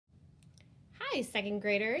Hi, second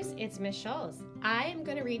graders. It's Miss Schulz. I am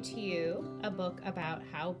going to read to you a book about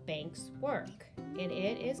how banks work, and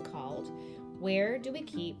it is called Where Do We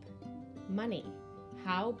Keep Money?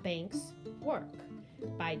 How Banks Work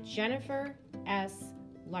by Jennifer S.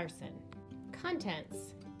 Larson.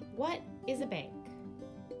 Contents. What is a bank?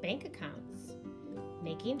 Bank accounts.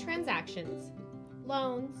 Making transactions.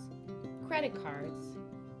 Loans. Credit cards.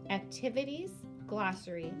 Activities.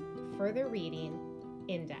 Glossary. Further reading.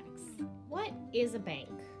 Index. What is a bank?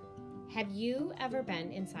 Have you ever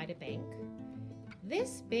been inside a bank?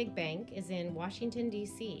 This big bank is in Washington,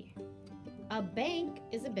 D.C. A bank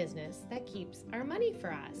is a business that keeps our money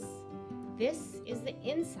for us. This is the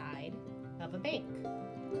inside of a bank.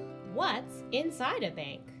 What's inside a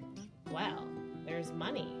bank? Well, there's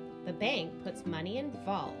money. The bank puts money in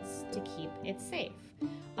vaults to keep it safe.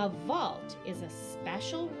 A vault is a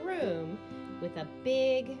special room with a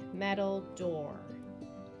big metal door.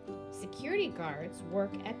 Security guards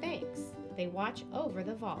work at banks. They watch over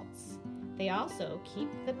the vaults. They also keep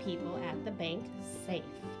the people at the bank safe.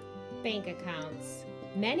 Bank accounts.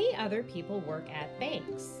 Many other people work at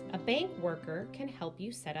banks. A bank worker can help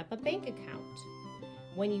you set up a bank account.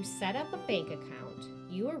 When you set up a bank account,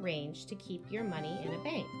 you arrange to keep your money in a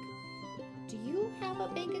bank. Do you have a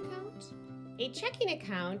bank account? A checking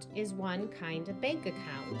account is one kind of bank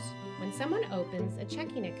account. When someone opens a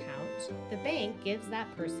checking account, the bank gives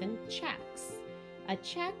that person checks. A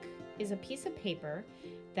check is a piece of paper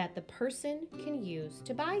that the person can use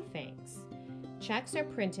to buy things. Checks are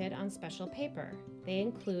printed on special paper. They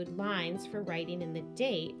include lines for writing in the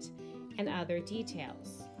date and other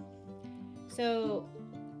details. So,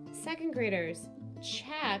 second graders,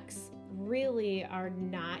 checks really are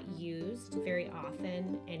not used very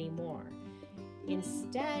often anymore.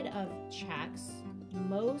 Instead of checks,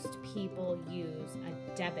 most people use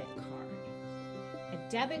a debit card. A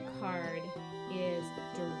debit card is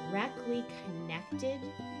directly connected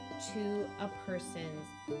to a person's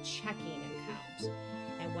checking account.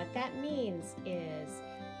 And what that means is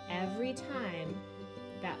every time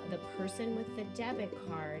that the person with the debit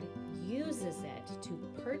card uses it to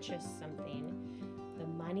purchase something, the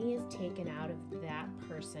money is taken out of that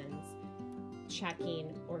person's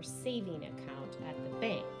checking or saving account at the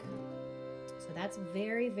bank. So that's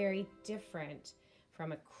very, very different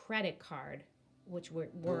from a credit card, which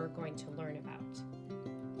we're going to learn about.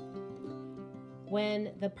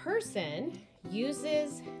 When the person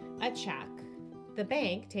uses a check, the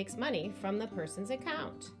bank takes money from the person's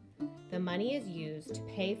account. The money is used to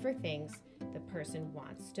pay for things the person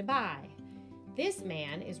wants to buy. This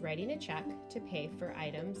man is writing a check to pay for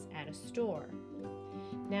items at a store.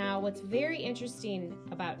 Now, what's very interesting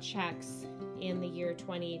about checks in the year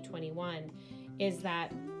 2021 is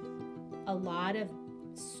that a lot of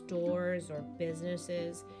stores or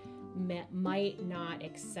businesses might not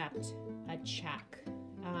accept a check.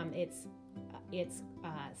 It's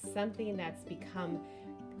something that's become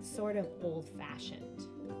sort of old-fashioned.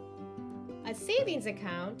 A savings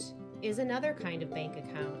account is another kind of bank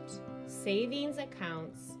account. Savings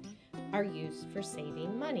accounts are used for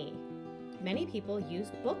saving money. Many people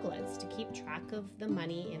use booklets to keep track of the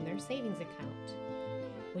money in their savings account.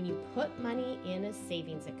 When you put money in a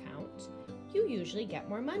savings account, you usually get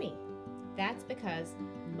more money. That's because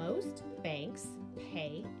most banks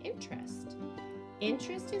pay interest.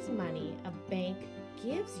 Interest is money a bank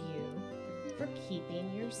gives you for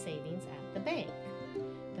keeping your savings at the bank.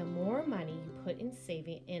 The more money you put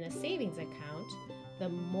in a savings account, the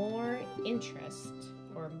more interest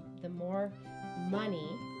or the more money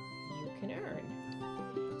you can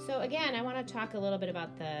earn. So again, I want to talk a little bit about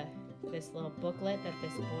this little booklet that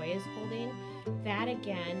this boy is holding. That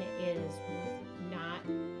again is not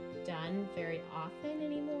done very often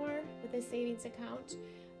anymore with a savings account.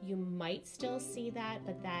 You might still see that,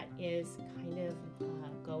 but that is kind of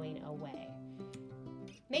going away.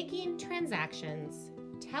 Making transactions.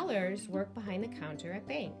 Tellers work behind the counter at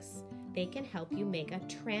banks. They can help you make a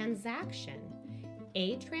transaction.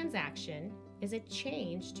 A transaction is a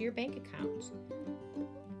change to your bank account.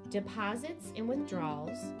 Deposits and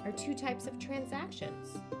withdrawals are two types of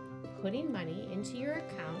transactions. Putting money into your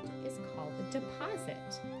account is called a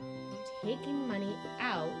deposit. Taking money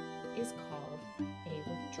out is called a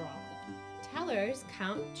withdrawal. Tellers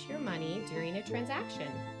count your money during a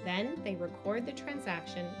transaction. Then they record the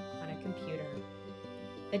transaction on a computer.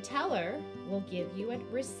 The teller will give you a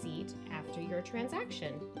receipt after your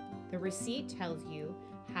transaction. The receipt tells you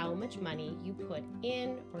how much money you put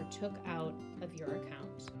in or took out of your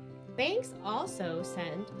account. Banks also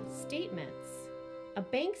send statements. A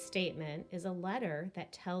bank statement is a letter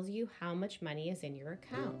that tells you how much money is in your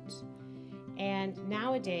account. And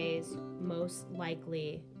nowadays, most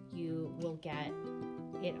likely you will get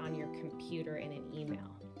it on your computer in an email.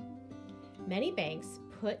 Many banks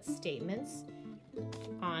put statements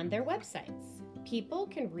on their websites. People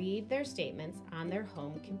can read their statements on their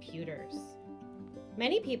home computers.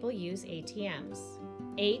 Many people use ATMs.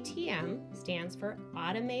 ATM stands for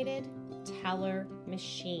Automated Teller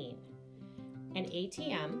Machine. An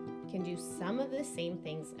ATM can do some of the same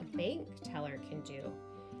things a bank teller can do.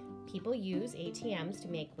 People use ATMs to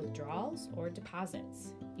make withdrawals or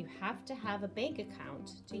deposits. You have to have a bank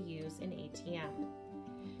account to use an ATM.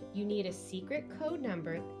 You need a secret code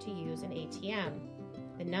number to use an ATM.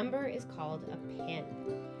 The number is called a PIN.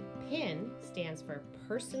 PIN stands for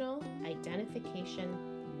Personal Identification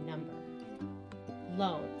Number.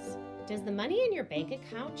 Loans. Does the money in your bank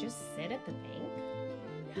account just sit at the bank?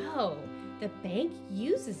 No, the bank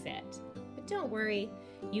uses it. But don't worry,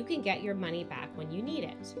 you can get your money back when you need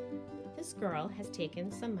it. This girl has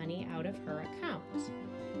taken some money out of her account.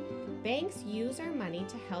 Banks use our money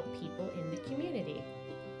to help people in the community.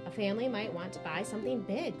 A family might want to buy something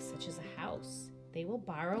big, such as a house. They will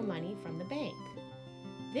borrow money from the bank.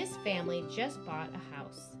 This family just bought a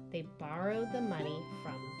house. They borrowed the money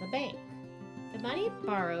from the bank. The money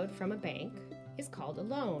borrowed from a bank is called a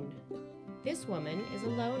loan. This woman is a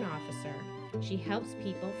loan officer. She helps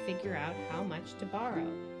people figure out how much to borrow.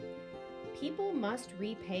 People must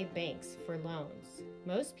repay banks for loans.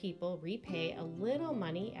 Most people repay a little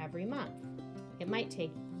money every month. It might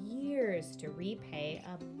take years to repay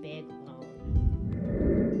a big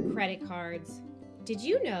loan. Credit cards. Did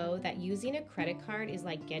you know that using a credit card is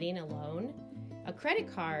like getting a loan? A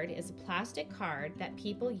credit card is a plastic card that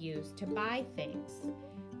people use to buy things.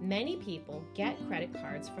 Many people get credit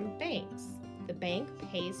cards from banks. The bank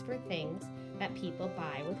pays for things that people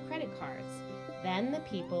buy with credit cards. Then the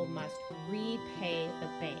people must repay the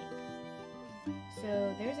bank.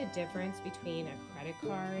 So there's a difference between a credit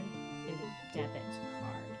card and a debit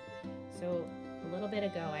card. So a little bit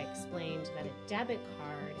ago I explained that a debit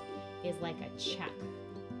card is like a check,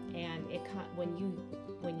 and when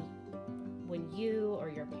you or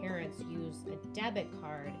your parents use a debit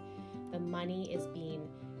card, the money is being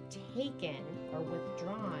taken or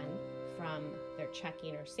withdrawn from their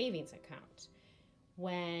checking or savings account.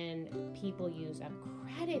 When people use a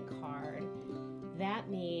credit card, that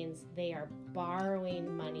means they are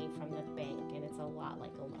borrowing money from the bank, and it's a lot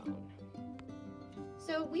like a loan.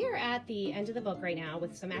 So we are at the end of the book right now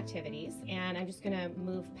with some activities, and I'm just going to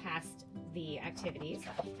move past the activities,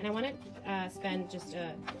 and I want to spend just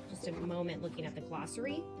a moment looking at the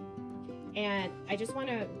glossary. And I just want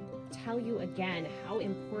to tell you again how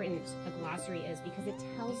important a glossary is, because it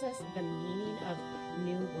tells us the meaning of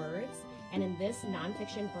new words. And in this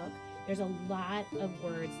nonfiction book, there's a lot of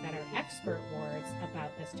words that are expert words about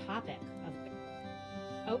this topic.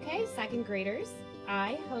 Okay, second graders,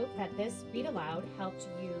 I hope that this read aloud helped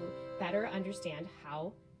you better understand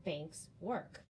how banks work.